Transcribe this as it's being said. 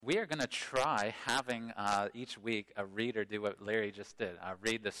we are going to try having each week a reader do what Larry just did,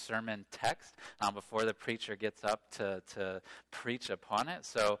 read the sermon text before the preacher gets up to preach upon it.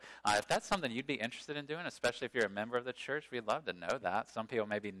 So if that's something you'd be interested in doing, especially if you're a member of the church, we'd love to know that. Some people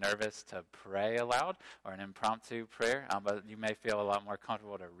may be nervous to pray aloud or an impromptu prayer, but you may feel a lot more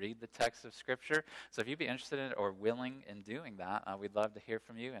comfortable to read the text of Scripture. So if you'd be interested in or willing in doing that, we'd love to hear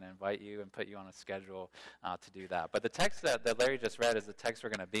from you and invite you and put you on a schedule to do that. But the text that Larry just read is the text we're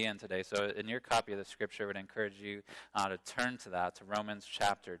going to be in today. So in your copy of the Scripture, I would encourage you to turn to that, to Romans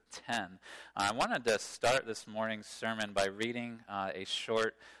chapter 10. I wanted to start this morning's sermon by reading a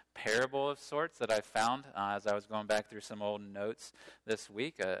short parable of sorts that I found as I was going back through some old notes this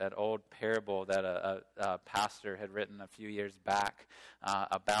week, an old parable that a pastor had written a few years back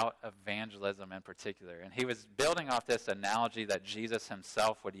about evangelism in particular. And he was building off this analogy that Jesus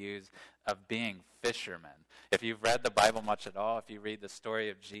himself would use of being fishermen. If you've read the Bible much at all, if you read the story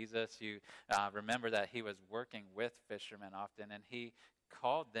of Jesus, you remember that he was working with fishermen often, and he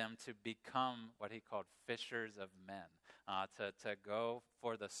called them to become what he called fishers of men, to go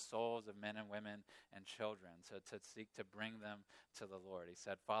for the souls of men and women and children, to seek to bring them to the Lord. He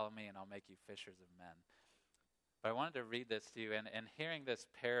said, "Follow me and I'll make you fishers of men." But I wanted to read this to you, and hearing this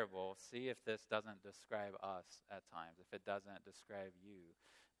parable, see if this doesn't describe us at times, if it doesn't describe you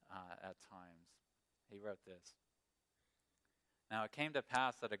at times. He wrote this. "Now it came to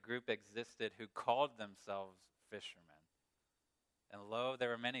pass that a group existed who called themselves fishermen. And lo, there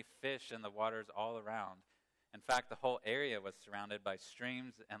were many fish in the waters all around. In fact, the whole area was surrounded by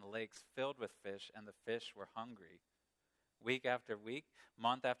streams and lakes filled with fish, and the fish were hungry. Week after week,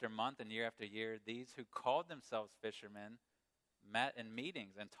 month after month, and year after year, these who called themselves fishermen met in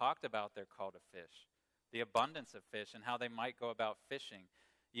meetings and talked about their call to fish, the abundance of fish, and how they might go about fishing.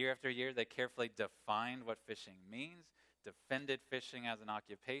 Year after year, they carefully defined what fishing means, defended fishing as an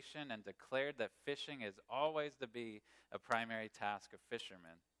occupation, and declared that fishing is always to be a primary task of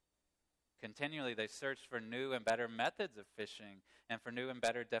fishermen. Continually, they searched for new and better methods of fishing and for new and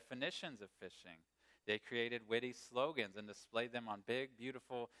better definitions of fishing. They created witty slogans and displayed them on big,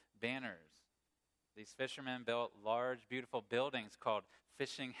 beautiful banners. These fishermen built large, beautiful buildings called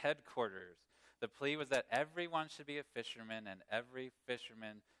fishing headquarters. The plea was that everyone should be a fisherman and every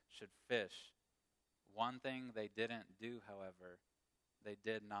fisherman should fish. One thing they didn't do, however, they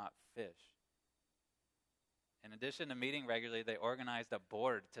did not fish. In addition to meeting regularly, they organized a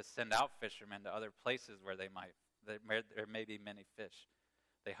board to send out fishermen to other places where there may be many fish.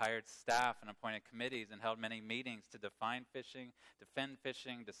 They hired staff and appointed committees and held many meetings to define fishing, defend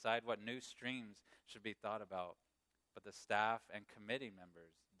fishing, decide what new streams should be thought about. But the staff and committee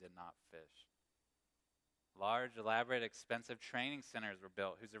members did not fish. Large, elaborate, expensive training centers were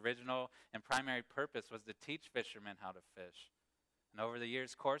built whose original and primary purpose was to teach fishermen how to fish. And over the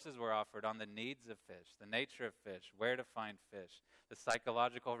years, courses were offered on the needs of fish, the nature of fish, where to find fish, the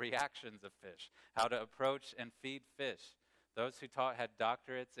psychological reactions of fish, how to approach and feed fish. Those who taught had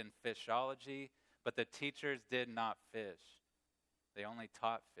doctorates in fishology, but the teachers did not fish. They only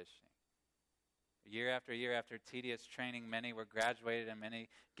taught fishing. Year after tedious training, many were graduated and many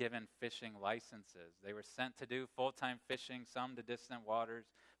given fishing licenses. They were sent to do full-time fishing, some to distant waters,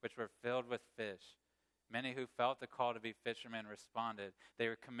 which were filled with fish. Many who felt the call to be fishermen responded. They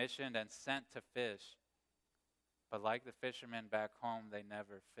were commissioned and sent to fish. But like the fishermen back home, they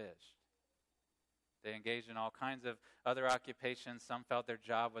never fished. They engaged in all kinds of other occupations. Some felt their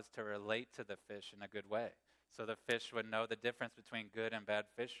job was to relate to the fish in a good way, so the fish would know the difference between good and bad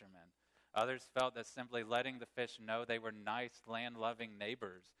fishermen. Others felt that simply letting the fish know they were nice, land-loving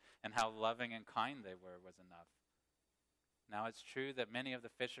neighbors and how loving and kind they were was enough. Now it's true that many of the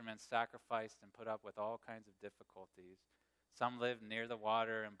fishermen sacrificed and put up with all kinds of difficulties. Some lived near the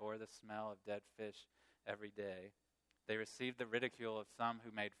water and bore the smell of dead fish every day. They received the ridicule of some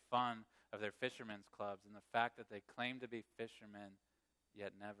who made fun of their fishermen's clubs and the fact that they claimed to be fishermen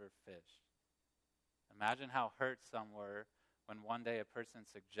yet never fished. Imagine how hurt some were when one day a person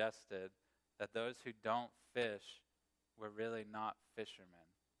suggested that those who don't fish were really not fishermen,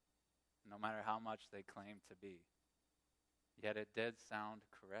 no matter how much they claimed to be. Yet it did sound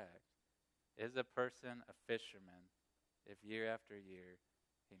correct. Is a person a fisherman if year after year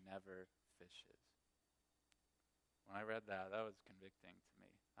he never fishes? When I read that was convicting to me.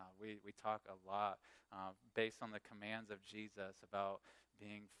 We talk a lot based on the commands of Jesus about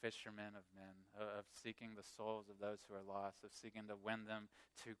being fishermen of men, of seeking the souls of those who are lost, of seeking to win them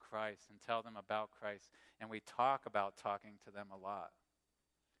to Christ and tell them about Christ. And we talk about talking to them a lot.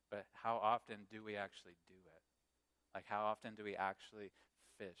 But how often do we actually do it? Like, how often do we actually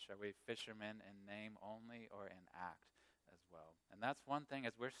fish? Are we fishermen in name only or in act as well. And that's one thing,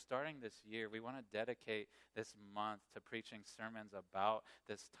 as we're starting this year, we want to dedicate this month to preaching sermons about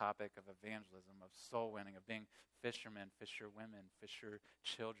this topic of evangelism, of soul winning, of being fishermen, fisherwomen, fisher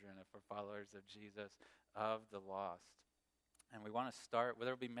children, if we're followers of Jesus, of the lost. And we want to start, there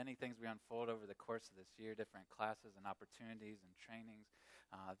will be many things we unfold over the course of this year, different classes and opportunities and trainings,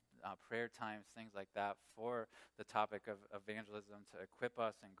 prayer times, things like that for the topic of evangelism to equip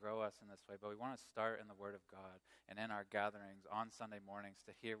us and grow us in this way. But we want to start in the Word of God and in our gatherings on Sunday mornings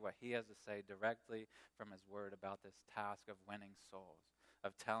to hear what He has to say directly from His Word about this task of winning souls,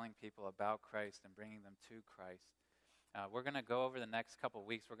 of telling people about Christ and bringing them to Christ. We're going to go over the next couple of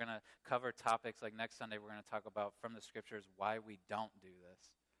weeks. We're going to cover topics like next Sunday. We're going to talk about from the scriptures why we don't do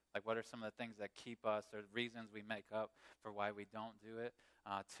this. Like what are some of the things that keep us or reasons we make up for why we don't do it.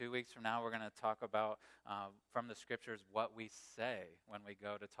 2 weeks from now, we're going to talk about from the scriptures what we say when we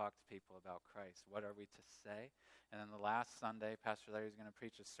go to talk to people about Christ. What are we to say? And then the last Sunday, Pastor Larry is going to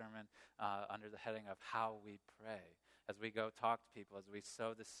preach a sermon under the heading of how we pray. As we go talk to people, as we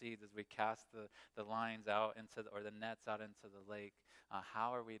sow the seeds, as we cast the lines out into or the nets out into the lake,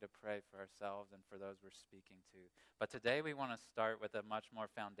 how are we to pray for ourselves and for those we're speaking to? But today we want to start with a much more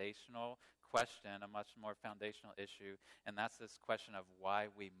foundational question, a much more foundational issue, and that's this question of why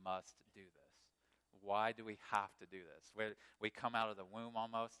we must do this. Why do we have to do this? We come out of the womb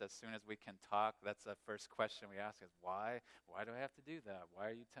almost as soon as we can talk. That's the first question we ask is why? Why do I have to do that?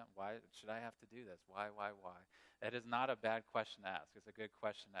 Why should I have to do this? Why? It is not a bad question to ask. It's a good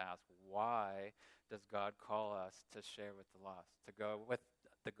question to ask. Why does God call us to share with the lost, to go with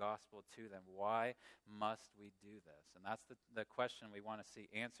the gospel to them? Why must we do this? And that's the question we want to see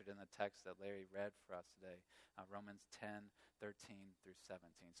answered in the text that Larry read for us today, Romans 10:13 through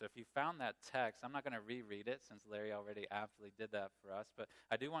 17. So if you found that text, I'm not going to reread it since Larry already aptly did that for us, but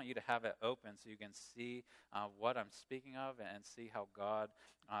I do want you to have it open so you can see what I'm speaking of and see how God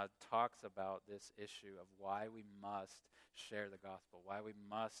talks about this issue of why we must share the gospel, why we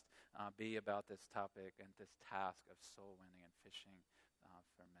must be about this topic and this task of soul winning and fishing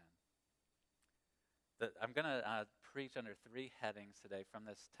for men. I'm going to preach under 3 headings today from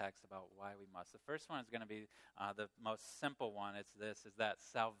this text about why we must. The first one is going to be the most simple one. It's this, is that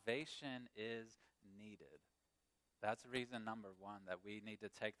salvation is needed. That's reason number 1 that we need to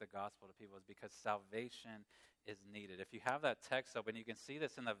take the gospel to people is because salvation is needed. If you have that text open, you can see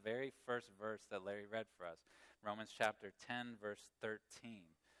this in the very first verse that Larry read for us, Romans chapter 10, verse 13.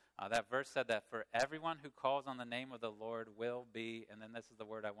 That verse said that for everyone who calls on the name of the Lord will be, and then this is the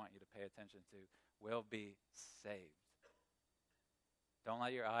word I want you to pay attention to, will be saved. Don't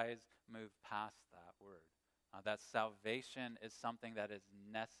let your eyes move past that word. That salvation is something that is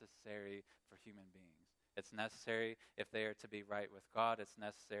necessary for human beings. It's necessary if they are to be right with God. It's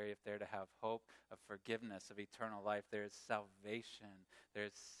necessary if they're to have hope of forgiveness, of eternal life. There is salvation. There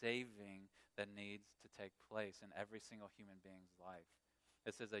is saving that needs to take place in every single human being's life.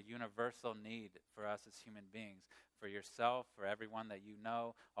 This is a universal need for us as human beings, for yourself, for everyone that you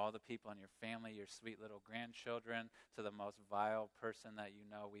know, all the people in your family, your sweet little grandchildren, to the most vile person that you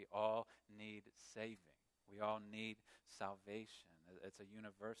know. We all need saving. We all need salvation. It's a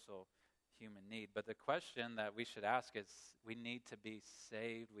universal human need. But the question that we should ask is, we need to be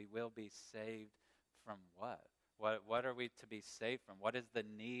saved. We will be saved from what? What are we to be saved from? What is the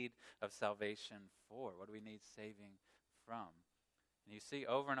need of salvation for? What do we need saving from? And you see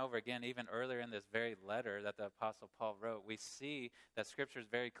over and over again, even earlier in this very letter that the Apostle Paul wrote, we see that Scripture is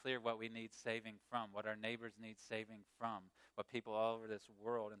very clear what we need saving from, what our neighbors need saving from, what people all over this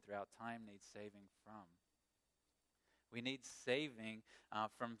world and throughout time need saving from. We need saving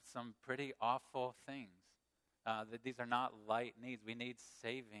from some pretty awful things. These are not light needs. We need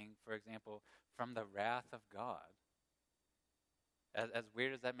saving, for example, from the wrath of God. As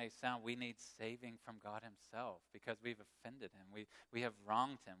weird as that may sound, we need saving from God himself because we've offended him. We have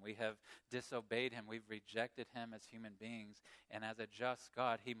wronged him. We have disobeyed him. We've rejected him as human beings. And as a just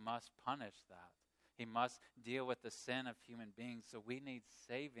God, he must punish that. He must deal with the sin of human beings. So we need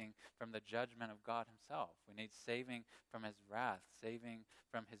saving from the judgment of God himself. We need saving from his wrath, saving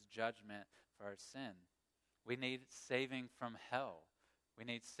from his judgment for our sin. We need saving from hell. We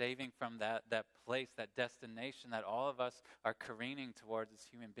need saving from that place, that destination that all of us are careening towards as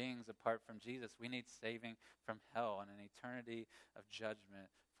human beings apart from Jesus. We need saving from hell and an eternity of judgment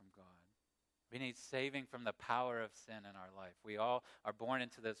from God. We need saving from the power of sin in our life. We all are born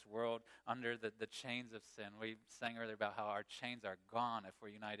into this world under the chains of sin. We sang earlier about how our chains are gone if we're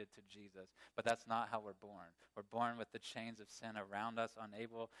united to Jesus. But that's not how we're born. We're born with the chains of sin around us,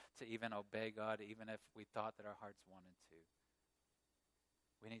 unable to even obey God, even if we thought that our hearts wanted to.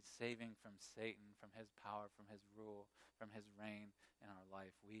 We need saving from Satan, from his power, from his rule, from his reign in our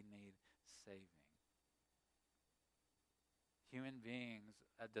life. We need saving. Human beings,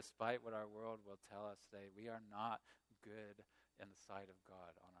 despite what our world will tell us today, we are not good in the sight of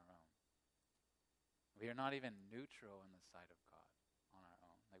God on our own. We are not even neutral in the sight of God on our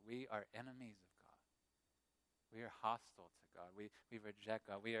own. Like, we are enemies of God. We are hostile to God. We reject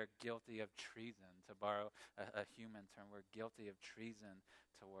God. We are guilty of treason, to borrow a human term. We're guilty of treason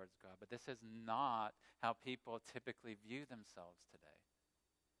towards God. But this is not how people typically view themselves today.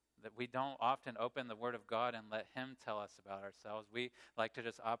 That we don't often open the Word of God and let Him tell us about ourselves. We like to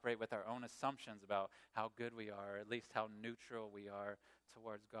just operate with our own assumptions about how good we are, or at least how neutral we are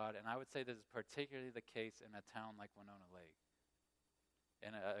towards God. And I would say this is particularly the case in a town like Winona Lake.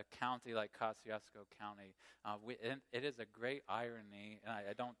 In a county like Kosciuszko County, it is a great irony, and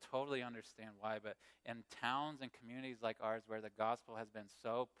I don't totally understand why, but in towns and communities like ours where the gospel has been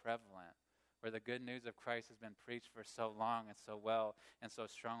so prevalent, where the good news of Christ has been preached for so long and so well and so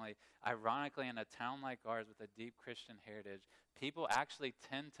strongly, ironically, in a town like ours with a deep Christian heritage, people actually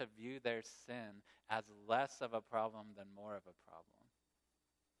tend to view their sin as less of a problem than more of a problem.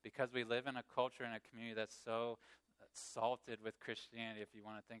 Because we live in a culture and a community that's so salted with Christianity, if you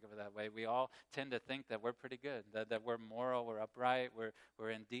want to think of it that way, we all tend to think that we're pretty good, that we're moral, we're upright, we're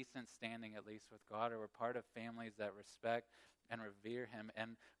in decent standing, at least with God, or we're part of families that respect and revere Him,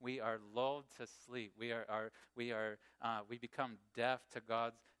 and we are lulled to sleep. We become deaf to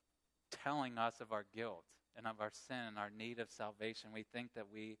God's telling us of our guilt and of our sin and our need of salvation. We think that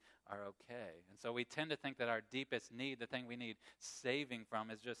we are okay, and so we tend to think that our deepest need, the thing we need saving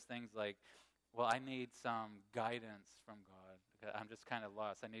from, is just things like, well, I need some guidance from God. I'm just kind of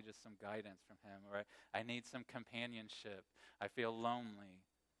lost. I need just some guidance from Him. Or I need some companionship. I feel lonely.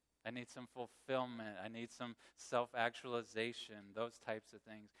 I need some fulfillment. I need some self-actualization, those types of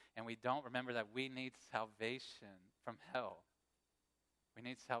things. And we don't remember that we need salvation from hell. We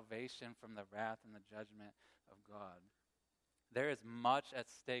need salvation from the wrath and the judgment of God. There is much at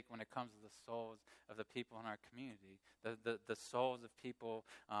stake when it comes to the souls of the people in our community, the souls of people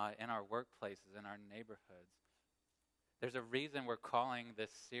in our workplaces, in our neighborhoods. There's a reason we're calling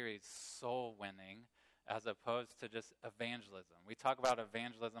this series Soul Winning as opposed to just evangelism. We talk about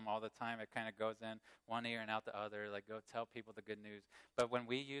evangelism all the time. It kind of goes in one ear and out the other, like go tell people the good news. But when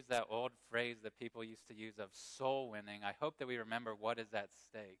we use that old phrase that people used to use of soul winning, I hope that we remember what is at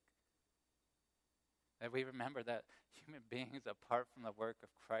stake. That we remember that human beings, apart from the work of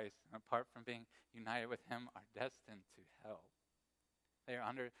Christ, and apart from being united with Him, are destined to hell. They are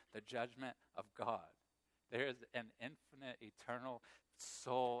under the judgment of God. There is an infinite, eternal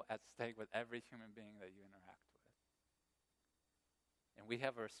soul at stake with every human being that you interact with. And we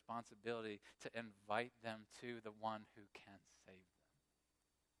have a responsibility to invite them to the one who can save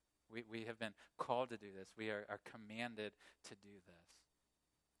them. We have been called to do this. We are commanded to do this.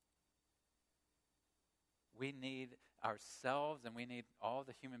 We need ourselves and we need all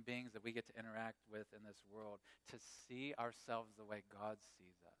the human beings that we get to interact with in this world to see ourselves the way God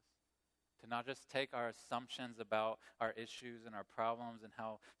sees us. To not just take our assumptions about our issues and our problems and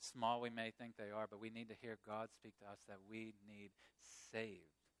how small we may think they are, but we need to hear God speak to us that we need saved,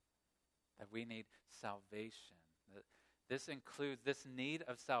 that we need salvation. This includes this need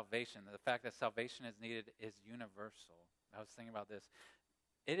of salvation. The fact that salvation is needed is universal. I was thinking about this.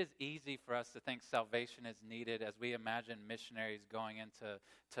 It is easy for us to think salvation is needed as we imagine missionaries going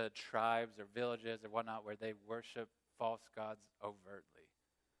into tribes or villages or whatnot where they worship false gods overtly,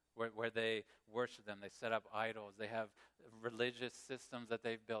 where they worship them. They set up idols. They have religious systems that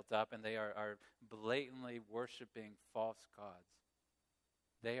they've built up, and they are blatantly worshiping false gods.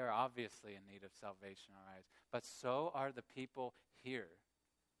 They are obviously in need of salvation in our eyes, but so are the people here.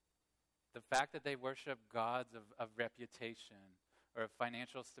 The fact that they worship gods of reputation or of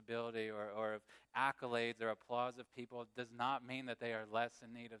financial stability or of accolades or applause of people does not mean that they are less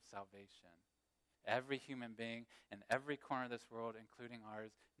in need of salvation. Every human being in every corner of this world, including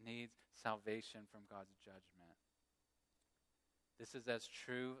ours, needs salvation from God's judgment. This is as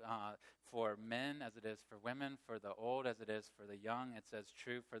true for men as it is for women, for the old as it is for the young. It's as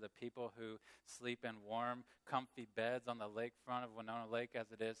true for the people who sleep in warm, comfy beds on the lakefront of Winona Lake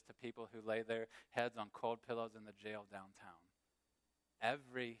as it is to people who lay their heads on cold pillows in the jail downtown.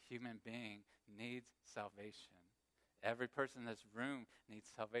 Every human being needs salvation. Every person in this room needs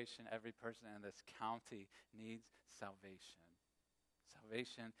salvation. Every person in this county needs salvation.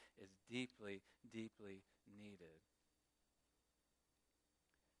 Salvation is deeply, deeply needed.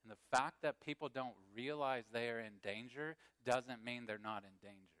 And the fact that people don't realize they are in danger doesn't mean they're not in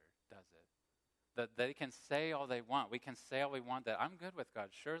danger, does it? That they can say all they want. We can say all we want, that I'm good with God.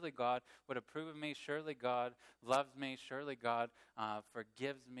 Surely God would approve of me. Surely God loves me. Surely God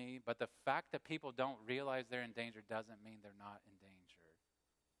forgives me. But the fact that people don't realize they're in danger doesn't mean they're not in danger.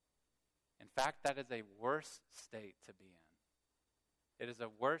 In fact, that is a worse state to be in. It is a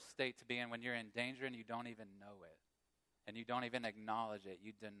worse state to be in when you're in danger and you don't even know it. And you don't even acknowledge it.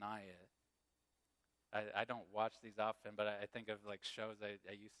 You deny it. I don't watch these often, but I think of like shows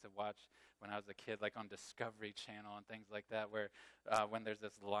I used to watch when I was a kid, like on Discovery Channel and things like that, where when there's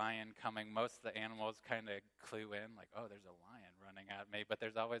this lion coming, most of the animals kind of clue in, like, oh, there's a lion running at me. But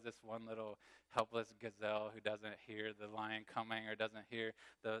there's always this one little helpless gazelle who doesn't hear the lion coming or doesn't hear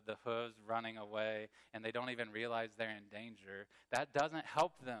the hooves running away, and they don't even realize they're in danger. That doesn't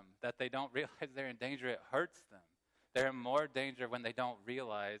help them, that they don't realize they're in danger. It hurts them. They're in more danger when they don't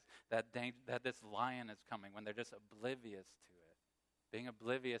realize that this lion is coming, when they're just oblivious to it. Being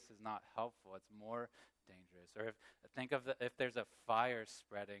oblivious is not helpful. It's more dangerous. Or if there's a fire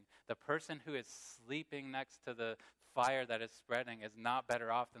spreading, the person who is sleeping next to the fire that is spreading is not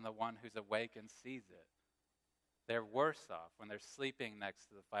better off than the one who's awake and sees it. They're worse off when they're sleeping next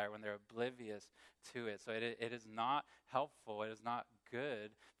to the fire, when they're oblivious to it. So it is not helpful. It is not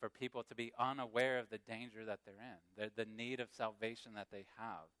good for people to be unaware of the danger that they're in, the need of salvation that they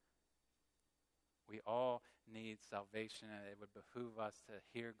have. We all need salvation, and it would behoove us to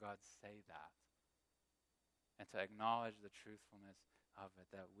hear God say that and to acknowledge the truthfulness of it,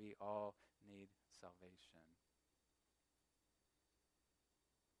 that we all need salvation.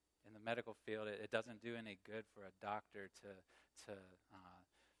 In the medical field, it doesn't do any good for a doctor to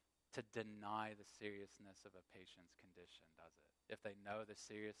deny the seriousness of a patient's condition, does it? If they know the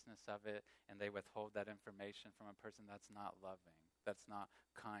seriousness of it and they withhold that information from a person, that's not loving. That's not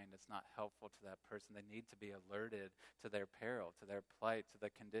kind. It's not helpful to that person. They need to be alerted to their peril, to their plight, to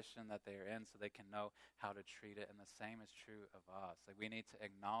the condition that they are in so they can know how to treat it. And the same is true of us. Like, we need to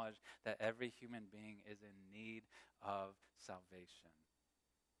acknowledge that every human being is in need of salvation.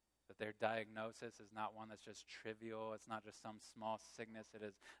 That their diagnosis is not one that's just trivial. It's not just some small sickness. It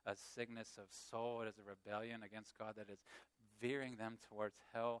is a sickness of soul. It is a rebellion against God that is veering them towards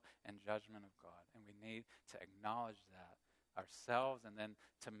hell and judgment of God. And we need to acknowledge that ourselves and then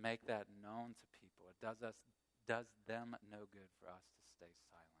to make that known to people. It does them no good for us to stay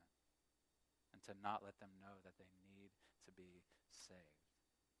silent and to not let them know that they need to be saved.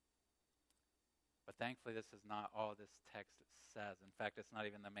 But thankfully, this is not all this text says. In fact, it's not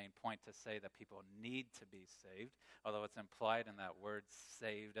even the main point to say that people need to be saved, although it's implied in that word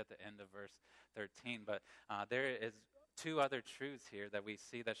saved at the end of verse 13. But there is two other truths here that we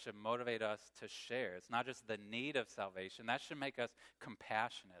see that should motivate us to share. It's not just the need of salvation. That should make us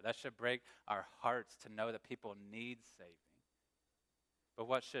compassionate. That should break our hearts to know that people need saving. But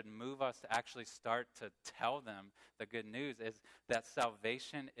what should move us to actually start to tell them the good news is that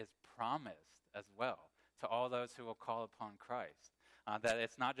salvation is promised as well to all those who will call upon Christ. That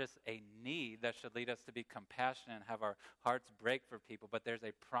it's not just a need that should lead us to be compassionate and have our hearts break for people, but there's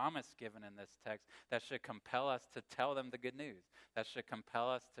a promise given in this text that should compel us to tell them the good news, that should compel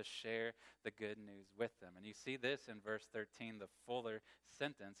us to share the good news with them. And you see this in verse 13, the fuller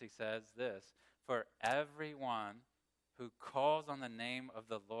sentence. He says this, "For everyone who calls on the name of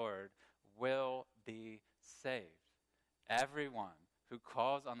the Lord will be saved." Everyone who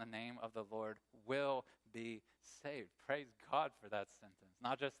calls on the name of the Lord will be saved. Praise God for that sentence.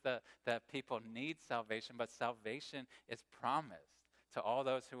 Not just that people need salvation, but salvation is promised to all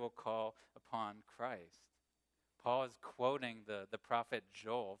those who will call upon Christ. Paul is quoting the prophet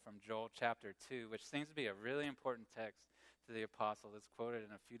Joel from Joel chapter 2, which seems to be a really important text to the apostle. It's quoted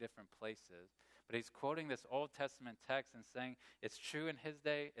in a few different places. But he's quoting this Old Testament text and saying it's true in his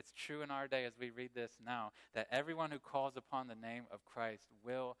day, it's true in our day as we read this now, that everyone who calls upon the name of Christ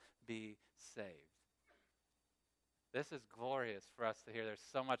will be saved. This is glorious for us to hear. There's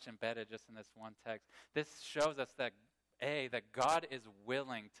so much embedded just in this one text. This shows us that God is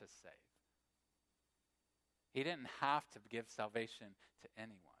willing to save. He didn't have to give salvation to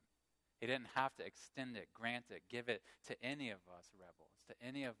anyone. He didn't have to extend it, grant it, give it to any of us rebels, to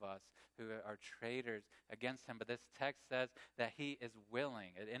any of us who are traitors against him. But this text says that he is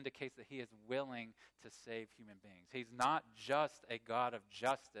willing. It indicates that he is willing to save human beings. He's not just a God of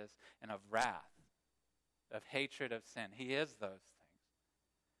justice and of wrath, of hatred of sin. He is those things.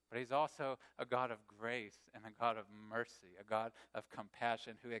 But he's also a God of grace and a God of mercy, a God of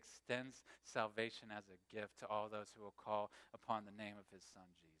compassion who extends salvation as a gift to all those who will call upon the name of his Son,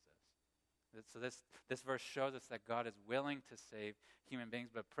 Jesus. So this verse shows us that God is willing to save human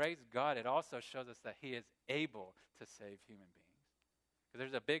beings, but praise God, it also shows us that he is able to save human beings. Because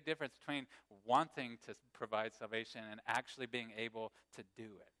there's a big difference between wanting to provide salvation and actually being able to do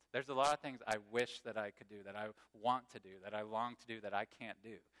it. There's a lot of things I wish that I could do, that I want to do, that I long to do, that I can't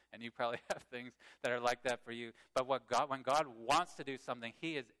do. And you probably have things that are like that for you. But when God wants to do something,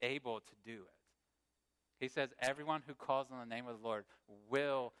 he is able to do it. He says everyone who calls on the name of the Lord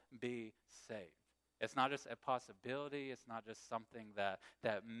will be saved. It's not just a possibility. It's not just something that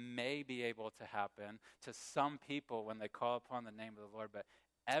may be able to happen to some people when they call upon the name of the Lord. But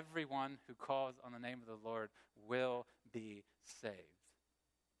everyone who calls on the name of the Lord will be saved.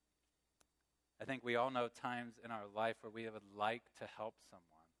 I think we all know times in our life where we would like to help someone.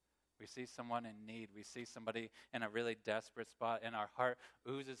 We see someone in need. We see somebody in a really desperate spot, and our heart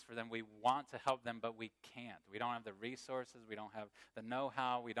oozes for them. We want to help them, but we can't. We don't have the resources. We don't have the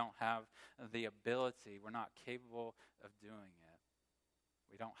know-how. We don't have the ability. We're not capable of doing it.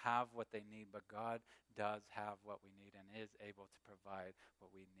 We don't have what they need, but God does have what we need and is able to provide what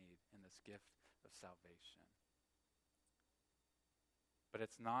we need in this gift of salvation. But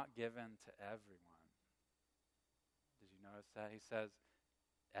it's not given to everyone. Did you notice that? He says,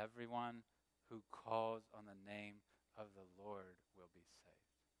 everyone who calls on the name of the Lord will be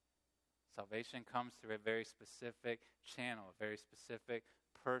saved. Salvation comes through a very specific channel, a very specific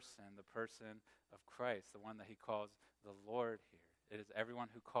person, the person of Christ, the one that he calls the Lord here. It is everyone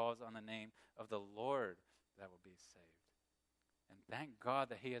who calls on the name of the Lord that will be saved. And thank God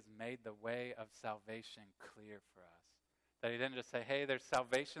that he has made the way of salvation clear for us. That he didn't just say, hey, there's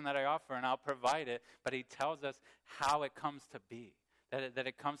salvation that I offer and I'll provide it, but he tells us how it comes to be. That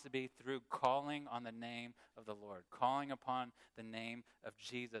it comes to be through calling on the name of the Lord. Calling upon the name of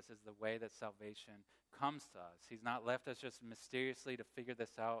Jesus is the way that salvation comes to us. He's not left us just mysteriously to figure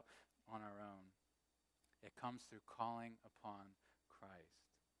this out on our own. It comes through calling upon Christ.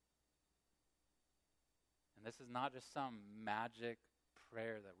 And this is not just some magic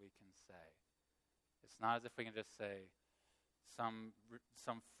prayer that we can say. It's not as if we can just say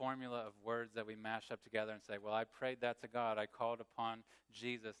some formula of words that we mash up together and say, well, I prayed that to God. I called upon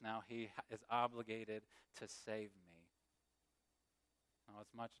Jesus. Now he is obligated to save me. No,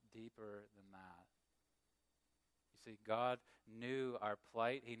 it's much deeper than that. You see, God knew our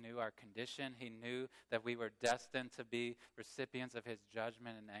plight. He knew our condition. He knew that we were destined to be recipients of his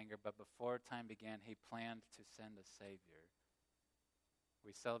judgment and anger. But before time began, he planned to send a Savior.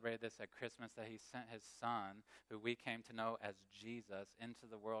 We celebrated this at Christmas, that he sent his son, who we came to know as Jesus, into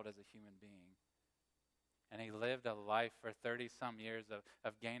the world as a human being. And he lived a life for 30-some years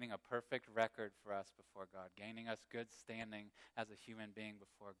of gaining a perfect record for us before God, gaining us good standing as a human being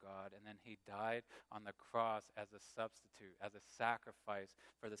before God. And then he died on the cross as a substitute, as a sacrifice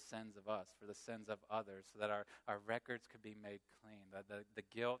for the sins of us, for the sins of others, so that our records could be made clean, that the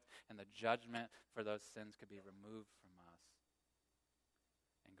guilt and the judgment for those sins could be removed from us.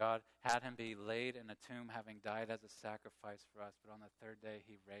 And God had him be laid in a tomb, having died as a sacrifice for us. But on the third day,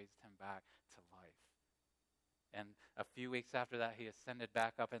 he raised him back to life. And a few weeks after that, he ascended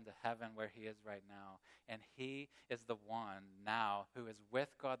back up into heaven where he is right now. And he is the one now who is with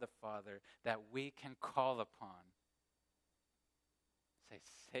God the Father that we can call upon. Say,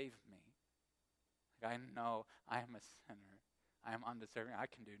 save me. Like, I know I am a sinner. I am undeserving.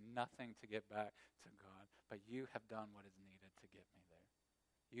 I can do nothing to get back to God. But you have done what is needed to get me there.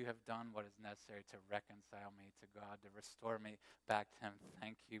 You have done what is necessary to reconcile me to God, to restore me back to him.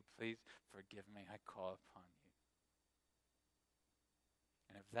 Thank you. Please forgive me. I call upon you.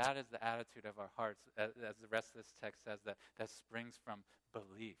 And if that is the attitude of our hearts, as the rest of this text says, that springs from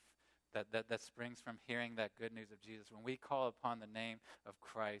belief, that springs from hearing that good news of Jesus. When we call upon the name of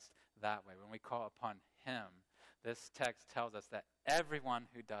Christ that way, when we call upon him, this text tells us that everyone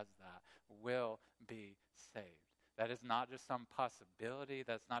who does that will be saved. That is not just some possibility.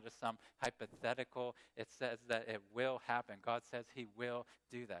 That's not just some hypothetical. It says that it will happen. God says he will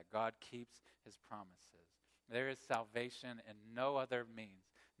do that. God keeps his promises. There is salvation in no other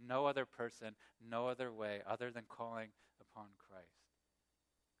means, no other person, no other way other than calling upon Christ.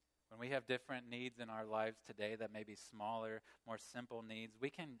 When we have different needs in our lives today that may be smaller, more simple needs, we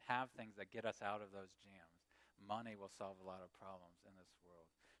can have things that get us out of those jams. Money will solve a lot of problems in this world.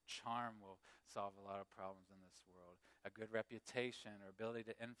 Charm will solve a lot of problems in this world. A good reputation or ability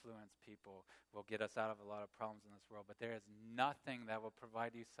to influence people will get us out of a lot of problems in this world. But there is nothing that will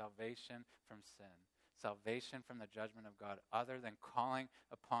provide you salvation from sin, salvation from the judgment of God, other than calling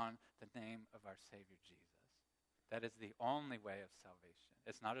upon the name of our Savior Jesus. That is the only way of salvation.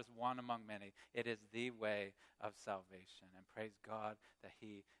 It's not just one among many. It is the way of salvation. And praise God that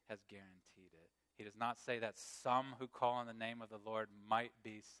he has guaranteed it. He does not say that some who call on the name of the Lord might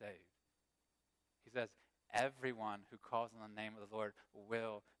be saved. He says everyone who calls on the name of the Lord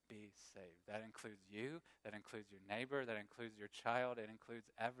will be saved. That includes you, that includes your neighbor, that includes your child, it includes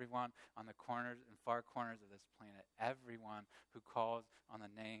everyone on the corners and far corners of this planet. Everyone who calls on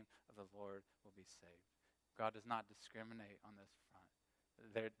the name of the Lord will be saved. God does not discriminate on this front.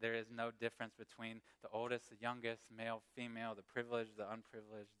 There is no difference between the oldest, the youngest, male, female, the privileged, the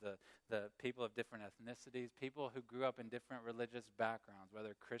unprivileged, the people of different ethnicities, people who grew up in different religious backgrounds,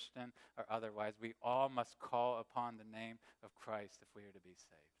 whether Christian or otherwise. We all must call upon the name of Christ if we are to be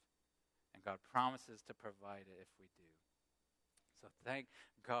saved. And God promises to provide it if we do. So thank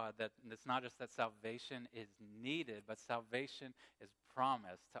God that it's not just that salvation is needed, but salvation is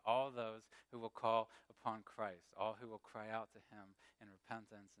promised to all those who will call upon Christ, all who will cry out to him in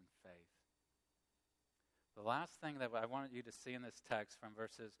repentance and faith. The last thing that I want you to see in this text from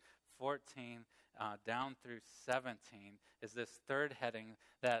verses 14 down through 17 is this third heading,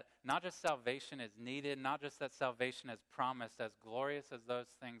 that not just salvation is needed, not just that salvation is promised, as glorious as those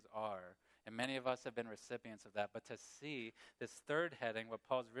things are, and many of us have been recipients of that, but to see this third heading, what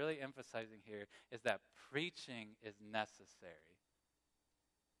Paul's really emphasizing here is that preaching is necessary.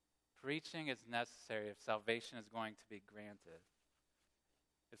 Preaching is necessary if salvation is going to be granted.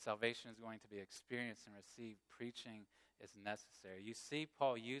 If salvation is going to be experienced and received, preaching is necessary. You see,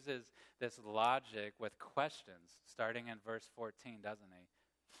 Paul uses this logic with questions, starting in verse 14, doesn't he?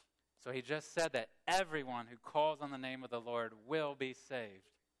 So he just said that everyone who calls on the name of the Lord will be saved.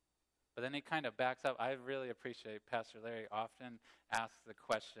 But then he kind of backs up. I really appreciate Pastor Larry often asks the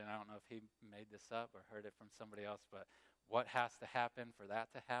question, I don't know if he made this up or heard it from somebody else, but what has to happen for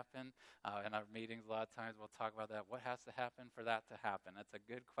that to happen? In our meetings, a lot of times we'll talk about that. What has to happen for that to happen? That's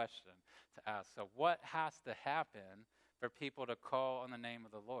a good question to ask. So what has to happen for people to call on the name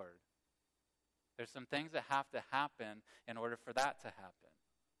of the Lord? There's some things that have to happen in order for that to happen.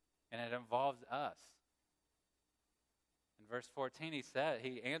 And it involves us. In verse 14,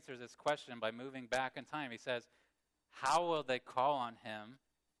 he answers this question by moving back in time. He says, how will they call on him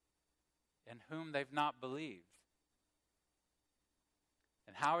in whom they've not believed?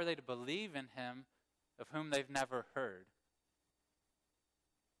 And how are they to believe in him of whom they've never heard?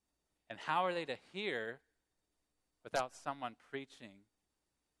 And how are they to hear without someone preaching?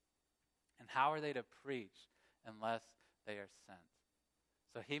 And how are they to preach unless they are sent?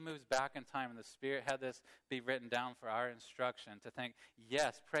 So he moves back in time, and the Spirit had this be written down for our instruction to think,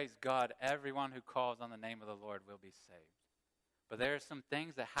 yes, praise God, everyone who calls on the name of the Lord will be saved. But there are some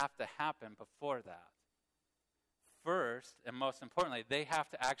things that have to happen before that. First, and most importantly, they have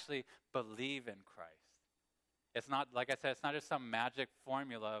to actually believe in Christ. It's not, like I said, it's not just some magic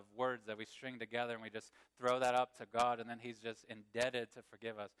formula of words that we string together and we just throw that up to God and then he's just indebted to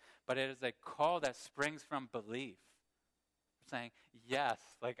forgive us. But it is a call that springs from belief. Saying, yes,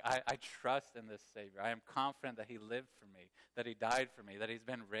 like I trust in this Savior. I am confident that he lived for me, that he died for me, that he's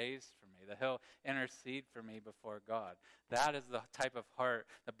been raised for me, that he'll intercede for me before God. That is the type of heart,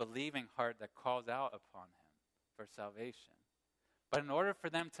 the believing heart that calls out upon him for salvation. But in order for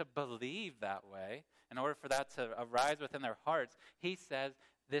them to believe that way, in order for that to arise within their hearts, he says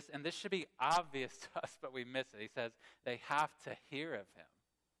this, and this should be obvious to us, but we miss it. He says they have to hear of him.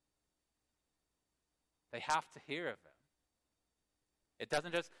 They have to hear of him. It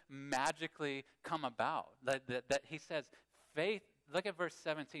doesn't just magically come about. That he says, faith, look at verse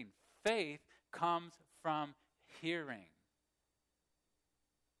 17. Faith comes from hearing.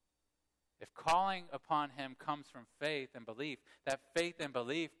 If calling upon him comes from faith and belief, that faith and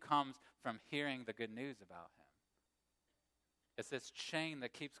belief comes from hearing the good news about him. It's this chain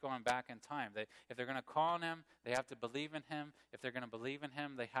that keeps going back in time. If they're going to call on him, they have to believe in him. If they're going to believe in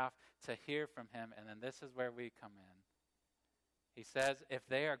him, they have to hear from him. And then this is where we come in. He says, if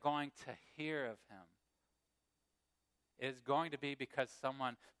they are going to hear of him, it is going to be because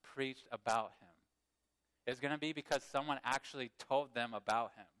someone preached about him. It's going to be because someone actually told them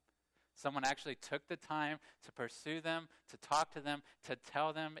about him. Someone actually took the time to pursue them, to talk to them, to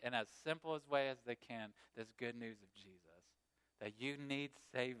tell them in as simple a way as they can this good news of Jesus. That you need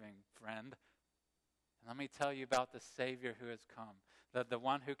saving, friend. And let me tell you about the Savior who has come. The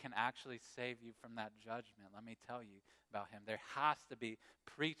one who can actually save you from that judgment. Let me tell you about him. There has to be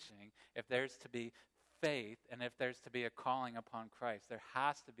preaching if there's to be faith and if there's to be a calling upon Christ. There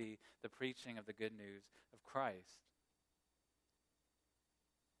has to be the preaching of the good news of Christ.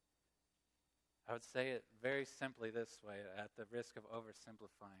 I would say it very simply this way, at the risk of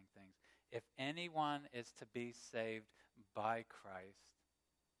oversimplifying things. If anyone is to be saved by Christ,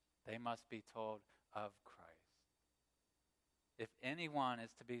 they must be told of Christ. If anyone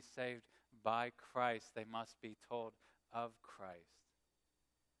is to be saved by Christ, they must be told of Christ.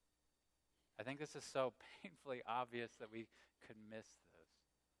 I think this is so painfully obvious that we could miss this.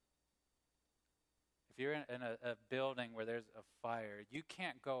 If you're in a building where there's a fire, you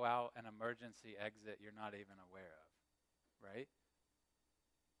can't go out an emergency exit you're not even aware of, right?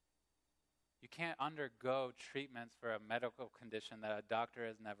 You can't undergo treatments for a medical condition that a doctor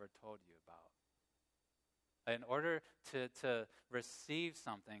has never told you about. In order to receive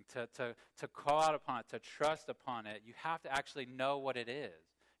something, to call out upon it, to trust upon it, you have to actually know what it is.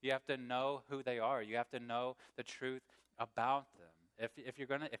 You have to know who they are. You have to know the truth about them.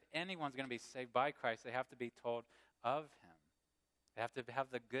 If anyone's going to be saved by Christ, they have to be told of him. They have to have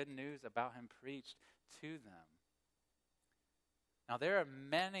the good news about him preached to them. Now, there are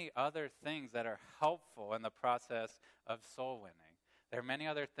many other things that are helpful in the process of soul winning. There are many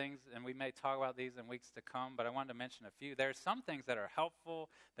other things, and we may talk about these in weeks to come, but I wanted to mention a few. There are some things that are helpful,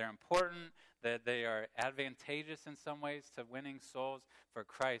 they're important, that they are advantageous in some ways to winning souls for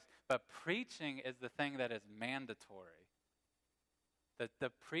Christ. But preaching is the thing that is mandatory.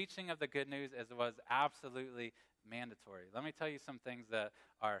 The preaching of the good news was absolutely mandatory. Let me tell you some things that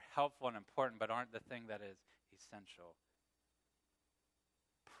are helpful and important, but aren't the thing that is essential.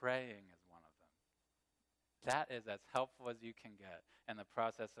 Praying is one of them. That is as helpful as you can get in the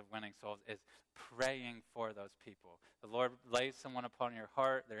process of winning souls, is praying for those people. The Lord lays someone upon your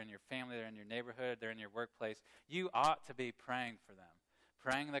heart, they're in your family, they're in your neighborhood, they're in your workplace. You ought to be praying for them.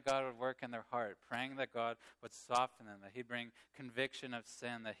 Praying that God would work in their heart, praying that God would soften them, that he'd bring conviction of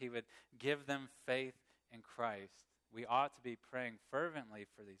sin, that he would give them faith in Christ. We ought to be praying fervently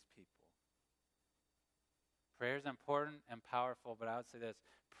for these people. Prayer is important and powerful, but I would say this: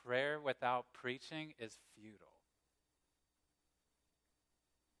 prayer without preaching is futile.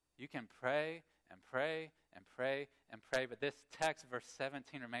 You can pray and pray and pray and pray, but this text, verse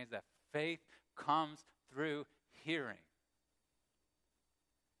 17, remains that faith comes through hearing.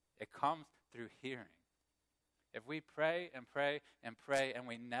 It comes through hearing. If we pray and pray and pray and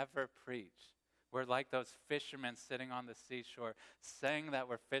we never preach, we're like those fishermen sitting on the seashore, saying that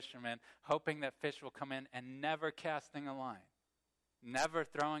we're fishermen, hoping that fish will come in and never casting a line, never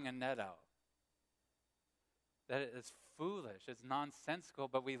throwing a net out. That is foolish, it's nonsensical,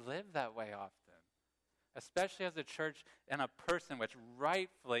 but we live that way often, especially as a church and a person which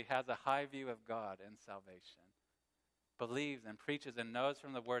rightfully has a high view of God and salvation. Believes and preaches and knows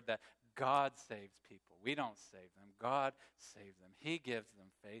from the word that God saves people. We don't save them. God saves them. He gives them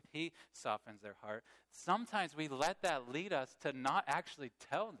faith. He softens their heart. Sometimes we let that lead us to not actually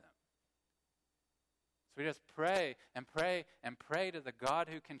tell them. So we just pray and pray and pray to the God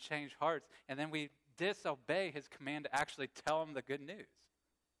who can change hearts, and then we disobey his command to actually tell them the good news,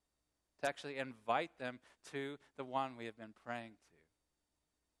 to actually invite them to the one we have been praying to.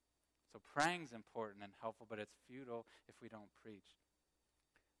 So praying is important and helpful, but it's futile if we don't preach.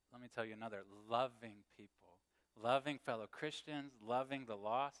 Let me tell you another: loving people, loving fellow Christians, loving the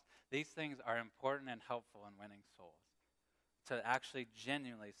lost. These things are important and helpful in winning souls. To actually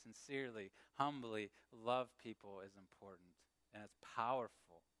genuinely, sincerely, humbly love people is important, and it's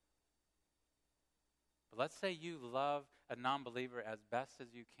powerful. But let's say you love a non-believer as best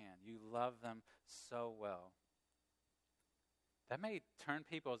as you can. You love them so well. That may turn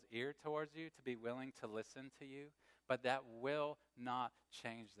people's ear towards you to be willing to listen to you, but that will not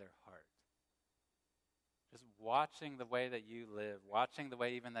change their heart. Just watching the way that you live, watching the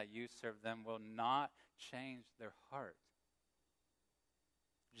way even that you serve them will not change their heart.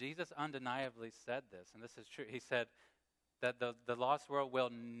 Jesus undeniably said this, and this is true. He said that the lost world will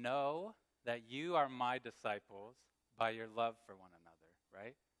know that you are my disciples by your love for one another,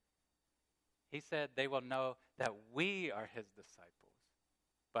 right? He said they will know that we are his disciples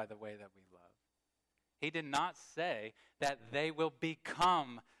by the way that we love. He did not say that they will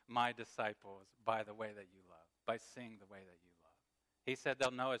become my disciples by the way that you love, by seeing the way that you love. He said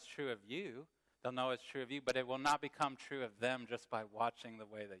they'll know it's true of you, but it will not become true of them just by watching the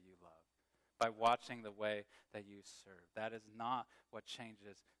way that you love, by watching the way that you serve. That is not what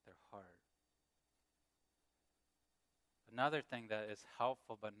changes their heart. Another thing that is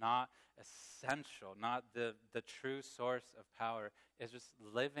helpful but not essential, not the true source of power, is just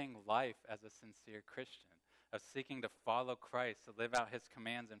living life as a sincere Christian, of seeking to follow Christ, to live out his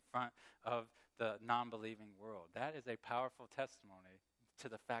commands in front of the non-believing world. That is a powerful testimony to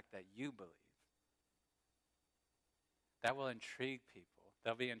the fact that you believe. That will intrigue people.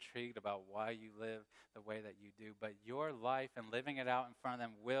 They'll be intrigued about why you live the way that you do, but your life and living it out in front of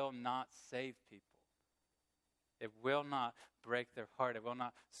them will not save people. It will not break their heart. It will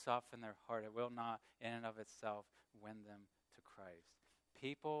not soften their heart. It will not, in and of itself, win them to Christ.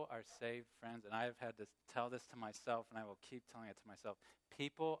 People are saved, friends, and I have had to tell this to myself, and I will keep telling it to myself.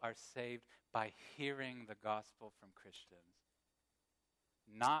 People are saved by hearing the gospel from Christians,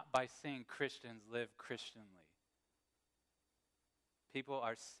 not by seeing Christians live Christianly. People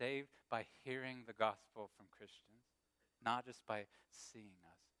are saved by hearing the gospel from Christians, not just by seeing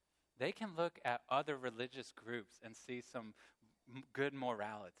us. They can look at other religious groups and see some good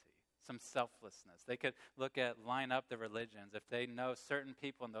morality, some selflessness. They could line up the religions. If they know certain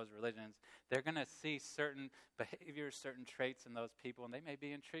people in those religions, they're going to see certain behaviors, certain traits in those people, and they may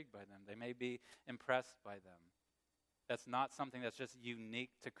be intrigued by them. They may be impressed by them. That's not something that's just unique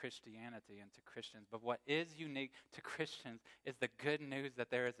to Christianity and to Christians. But what is unique to Christians is the good news that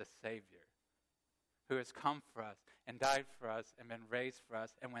there is a Savior who has come for us and died for us and been raised for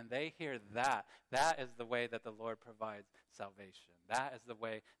us. And when they hear that, that is the way that the Lord provides salvation. That is the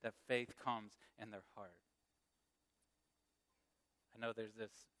way that faith comes in their heart. I know there's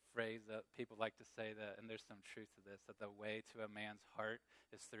this phrase that people like to say that, and there's some truth to this, that the way to a man's heart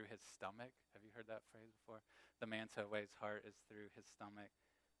is through his stomach. Have you heard that phrase before? The man to a man's heart is through his stomach.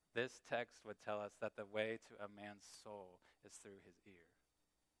 This text would tell us that the way to a man's soul is through his ear.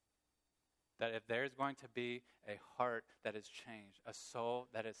 That if there's going to be a heart that is changed, a soul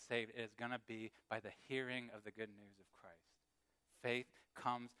that is saved, it is going to be by the hearing of the good news of Christ. Faith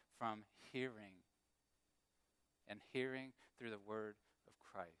comes from hearing, and hearing through the word of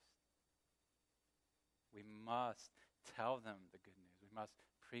Christ. We must tell them the good news. We must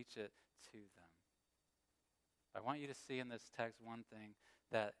preach it to them. I want you to see in this text one thing,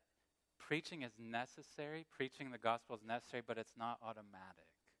 that preaching is necessary. Preaching the gospel is necessary, but it's not automatic.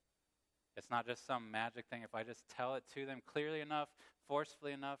 It's not just some magic thing. If I just tell it to them clearly enough,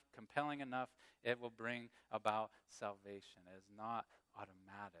 forcefully enough, compelling enough, it will bring about salvation. It is not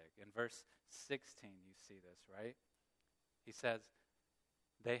automatic. In verse 16, you see this, right? He says,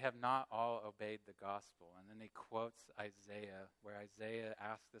 they have not all obeyed the gospel. And then he quotes Isaiah, where Isaiah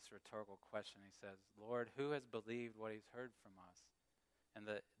asks this rhetorical question. He says, Lord, who has believed what he's heard from us? And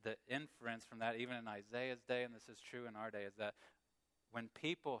the inference from that, even in Isaiah's day, and this is true in our day, is that when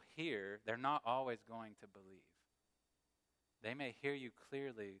people hear, they're not always going to believe. They may hear you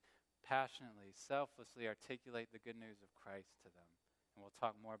clearly, passionately, selflessly articulate the good news of Christ to them. And we'll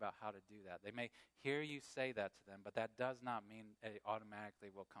talk more about how to do that. They may hear you say that to them, but that does not mean they automatically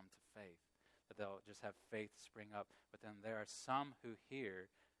will come to faith, that they'll just have faith spring up within them. There are some who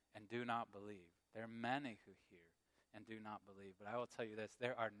hear and do not believe. There are many who hear and do not believe. But I will tell you this,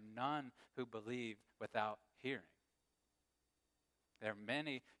 there are none who believe without hearing. There are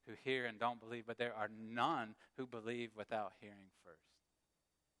many who hear and don't believe, but there are none who believe without hearing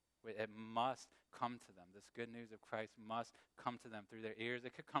first. It must come to them. This good news of Christ must come to them through their ears.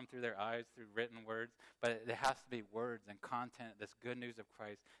 It could come through their eyes, through written words, but it has to be words and content, this good news of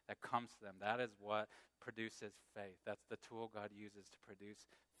Christ that comes to them. That is what produces faith. That's the tool God uses to produce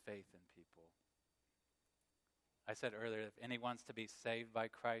faith in people. I said earlier, if anyone's to be saved by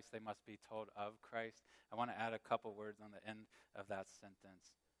Christ, they must be told of Christ. I want to add a couple words on the end of that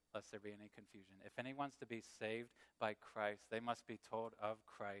sentence, lest there be any confusion. If anyone's to be saved by Christ, they must be told of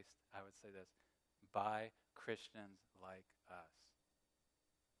Christ, I would say this, by Christians like us.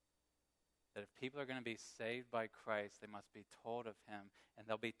 That if people are going to be saved by Christ, they must be told of him, and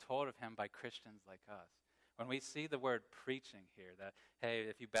they'll be told of him by Christians like us. When we see the word preaching here, that, hey,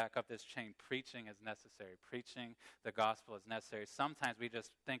 if you back up this chain, preaching is necessary. Preaching the gospel is necessary. Sometimes we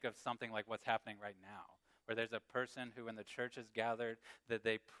just think of something like what's happening right now, where there's a person who, when the church is gathered, that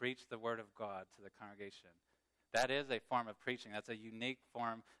they preach the word of God to the congregation. That is a form of preaching. That's a unique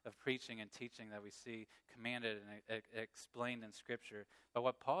form of preaching and teaching that we see commanded and explained in Scripture. But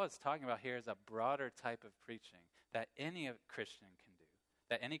what Paul is talking about here is a broader type of preaching that any Christian can do,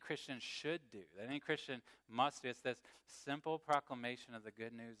 that any Christian should do, that any Christian must do. It's this simple proclamation of the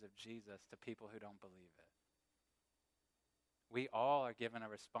good news of Jesus to people who don't believe it. We all are given a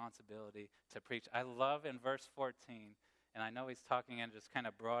responsibility to preach. I love in verse 14, and I know he's talking in just kind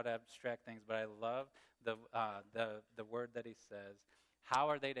of broad, abstract things, but I love the word that he says. How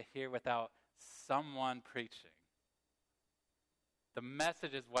are they to hear without someone preaching? The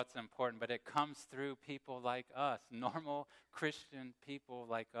message is what's important, but it comes through people like us. Normal Christian people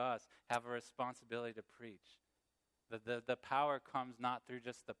like us have a responsibility to preach. The power comes not through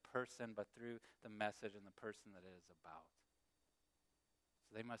just the person, but through the message and the person that it is about.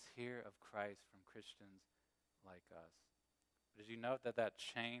 So they must hear of Christ from Christians like us. Did you note that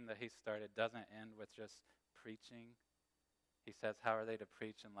chain that he started doesn't end with just preaching? He says, how are they to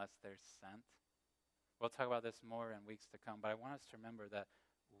preach unless they're sent? We'll talk about this more in weeks to come, but I want us to remember that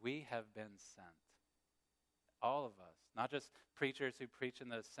we have been sent. all of us, not just preachers who preach in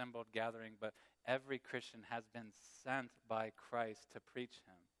the assembled gathering, but every Christian has been sent by Christ to preach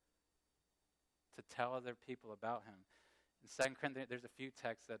him, to tell other people about him. In 2 Corinthians, there's a few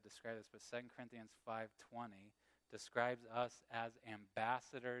texts that describe this, but 2 Corinthians 5:20 describes us as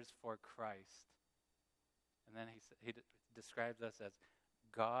ambassadors for Christ. And then he describes us as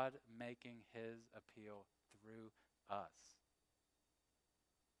God making his appeal through us.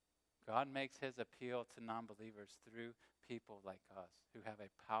 God makes his appeal to non-believers through people like us who have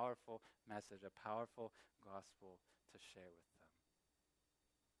a powerful message, a powerful gospel to share with them.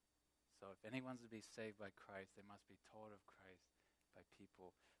 So if anyone's to be saved by Christ, they must be told of Christ by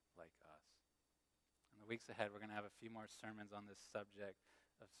people like us. In the weeks ahead, we're going to have a few more sermons on this subject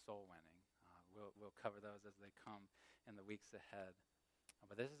of soul winning. We'll cover those as they come in the weeks ahead.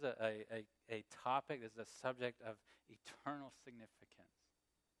 But this is a topic, this is a subject of eternal significance,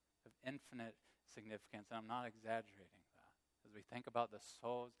 of infinite significance, and I'm not exaggerating that. As we think about the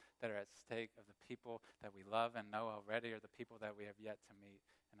souls that are at stake of the people that we love and know already, or the people that we have yet to meet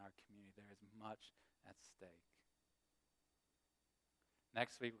in our community, there is much at stake.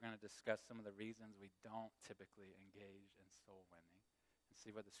 Next week, we're going to discuss some of the reasons we don't typically engage in soul winning and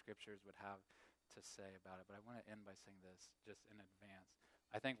see what the scriptures would have to say about it. But I want to end by saying this just in advance.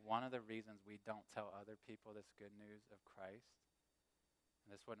 I think one of the reasons we don't tell other people this good news of Christ,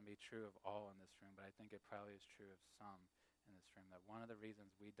 and this wouldn't be true of all in this room, but I think it probably is true of some in this room, that one of the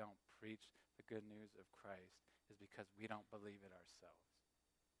reasons we don't preach the good news of Christ is because we don't believe it ourselves.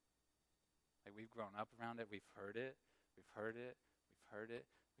 Like, we've grown up around it, we've heard it, we've heard it, we've heard it,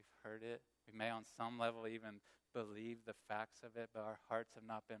 we've heard it. We may on some level even believe the facts of it, but our hearts have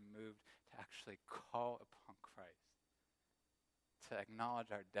not been moved to actually call upon Christ, to acknowledge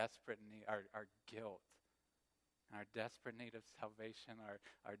our desperate need, our guilt, and our desperate need of salvation,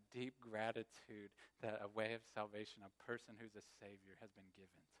 our deep gratitude that a way of salvation, a person who's a Savior, has been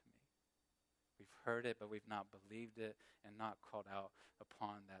given to me. We've heard it, but we've not believed it and not called out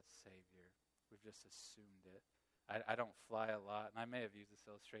upon that Savior. We've just assumed it. I don't fly a lot, and I may have used this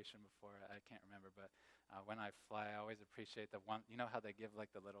illustration before, I can't remember, but when I fly, I always appreciate the one, you know how they give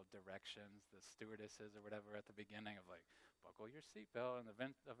like the little directions, the stewardesses or whatever at the beginning of like, buckle your seatbelt in the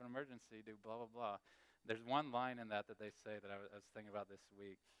event of an emergency, do blah, blah, blah. There's one line in that they say that I was thinking about this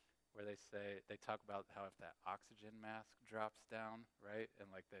week, where they talk about how if that oxygen mask drops down, right,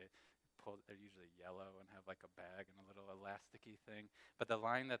 and like they're usually yellow and have like a bag and a little elasticy thing, but the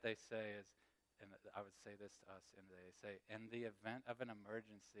line that they say is, and I would say this to us, and they say, in the event of an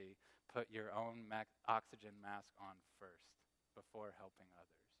emergency, put your own oxygen mask on first before helping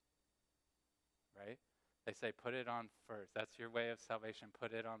others, right? They say put it on first. That's your way of salvation.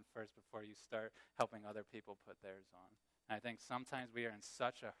 Put it on first before you start helping other people put theirs on. And I think sometimes we are in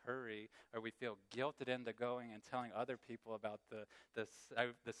such a hurry, or we feel guilted into going and telling other people about the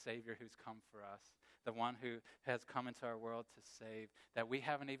Savior who's come for us, the one who has come into our world to save, that we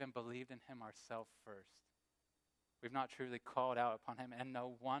haven't even believed in him ourselves first. We've not truly called out upon him, and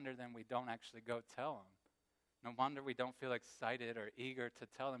no wonder then we don't actually go tell him. No wonder we don't feel excited or eager to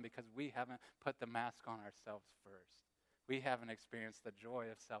tell him, because we haven't put the mask on ourselves first. We haven't experienced the joy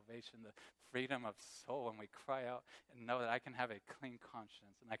of salvation, the freedom of soul, and we cry out and know that I can have a clean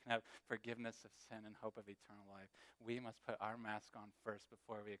conscience and I can have forgiveness of sin and hope of eternal life. We must put our mask on first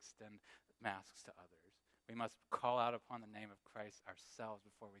before we extend masks to others. We must call out upon the name of Christ ourselves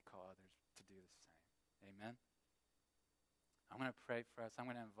before we call others to do the same. Amen? I'm going to pray for us. I'm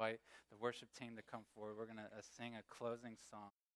going to invite the worship team to come forward. We're going to sing a closing song.